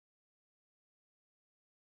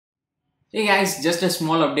Hey guys, just a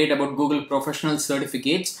small update about Google professional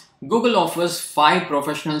certificates. Google offers 5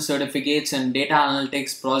 professional certificates in data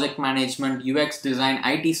analytics, project management, UX design,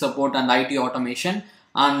 IT support and IT automation.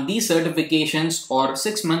 And these certifications are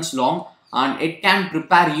 6 months long and it can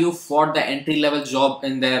prepare you for the entry level job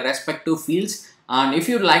in their respective fields. And if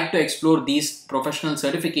you'd like to explore these professional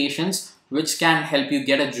certifications which can help you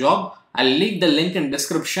get a job, I'll leave the link in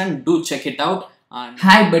description. Do check it out. And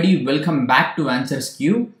hi buddy, welcome back to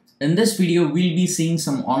answersQ. In this video, we'll be seeing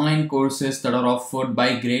some online courses that are offered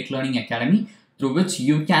by Great Learning Academy through which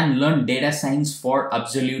you can learn data science for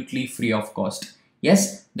absolutely free of cost.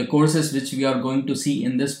 Yes, the courses which we are going to see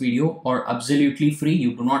in this video are absolutely free.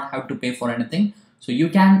 You do not have to pay for anything. So you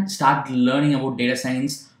can start learning about data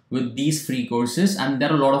science with these free courses, and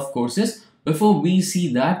there are a lot of courses. Before we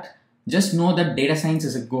see that, just know that data science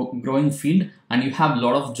is a growing field and you have a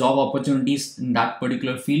lot of job opportunities in that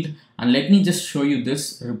particular field. And let me just show you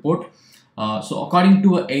this report. So according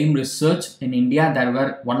to AIM research, in India there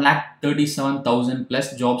were 137,000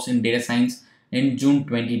 plus jobs in data science in June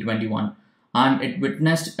 2021, and it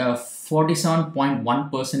witnessed a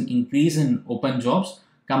 47.1% increase in open jobs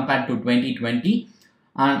compared to 2020.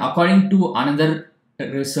 And according to another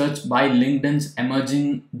research by LinkedIn's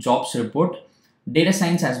emerging jobs report, data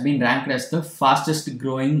science has been ranked as the fastest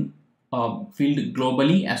growing field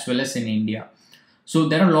globally as well as in India. So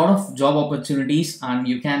there are a lot of job opportunities, and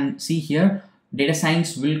you can see here data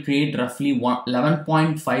science will create roughly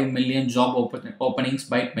 11.5 million job openings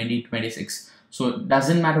by 2026. So it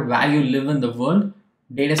doesn't matter where you live in the world,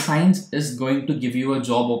 data science is going to give you a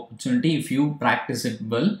job opportunity if you practice it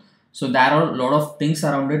well. So there are a lot of things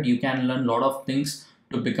around it. You can learn a lot of things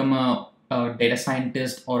to become a data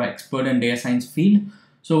scientist or expert in data science field.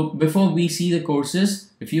 So before we see the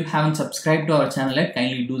courses, if you haven't subscribed to our channel yet,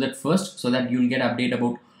 kindly do that first so that you'll get update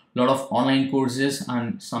about a lot of online courses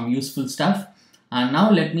and some useful stuff. And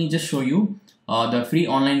now let me just show you the free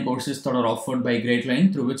online courses that are offered by Great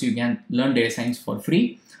Learning through which you can learn data science for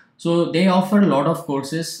free. So they offer a lot of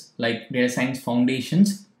courses like data science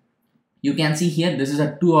foundations. You can see here this is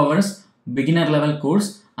a 2 hours beginner level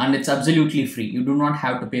course and it's absolutely free. You do not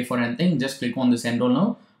have to pay for anything. Just click on this enroll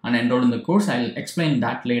now and enroll in the course. I'll explain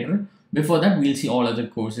that later. Before that, we'll see all other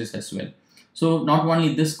courses as well. So not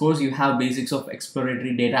only this course, you have basics of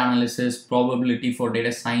exploratory data analysis, probability for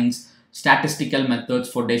data science, statistical methods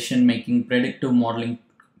for decision making, predictive modeling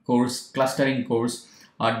course, clustering course,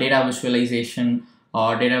 data visualization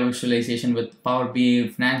with Power BI,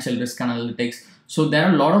 financial risk analytics. So there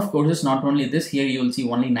are a lot of courses. Not only this, here you will see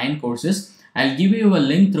only 9 courses. I'll give you a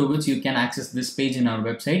link through which you can access this page in our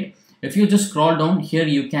website. If you just scroll down here,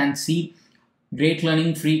 you can see Great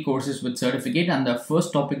Learning free courses with certificate, and the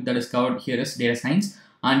first topic that is covered here is data science.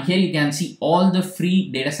 And here you can see all the free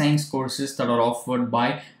data science courses that are offered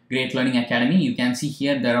by Great Learning Academy. You can see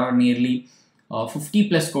here there are nearly 50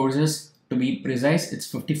 plus courses, to be precise, it's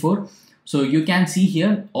 54. So you can see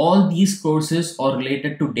here all these courses are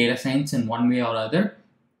related to data science in one way or other.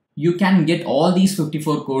 You can get all these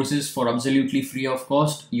 54 courses for absolutely free of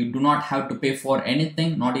cost. You do not have to pay for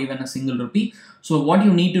anything, not even a single rupee. So what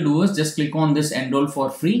you need to do is just click on this enroll for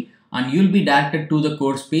free and you'll be directed to the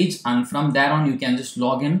course page, and from there on you can just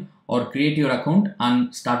log in or create your account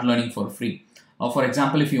and start learning for free. For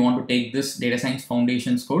example, if you want to take this data science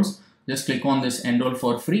foundations course, just click on this enroll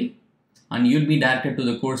for free and you'll be directed to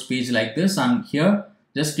the course page like this, and here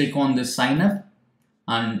just click on this sign up.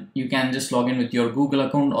 And you can just log in with your Google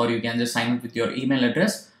account or you can just sign up with your email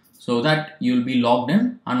address so that you'll be logged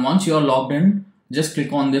in. And once you're logged in, just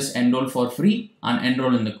click on this enroll for free and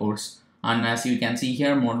enroll in the course. And as you can see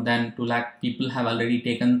here, more than 2 lakh people have already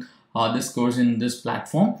taken this course in this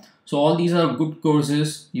platform. So all these are good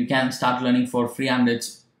courses. You can start learning for free and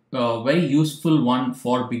it's a very useful one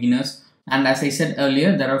for beginners. And as I said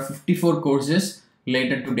earlier, there are 54 courses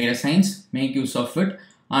related to data science. Make use of it.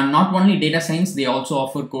 And not only data science, they also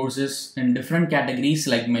offer courses in different categories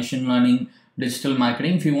like machine learning, digital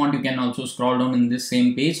marketing. If you want, you can also scroll down in this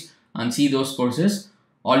same page and see those courses.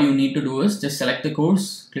 All you need to do is just select the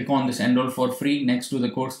course, click on this enroll for free next to the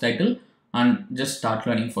course title and just start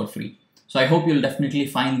learning for free. So I hope you'll definitely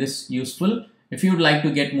find this useful. If you'd like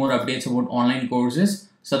to get more updates about online courses,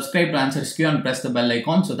 subscribe to answersQ and press the bell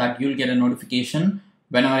icon so that you'll get a notification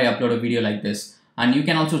whenever I upload a video like this. And you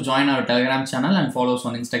can also join our Telegram channel and follow us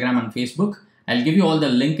on Instagram and Facebook. I'll give you all the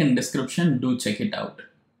link in description. Do check it out.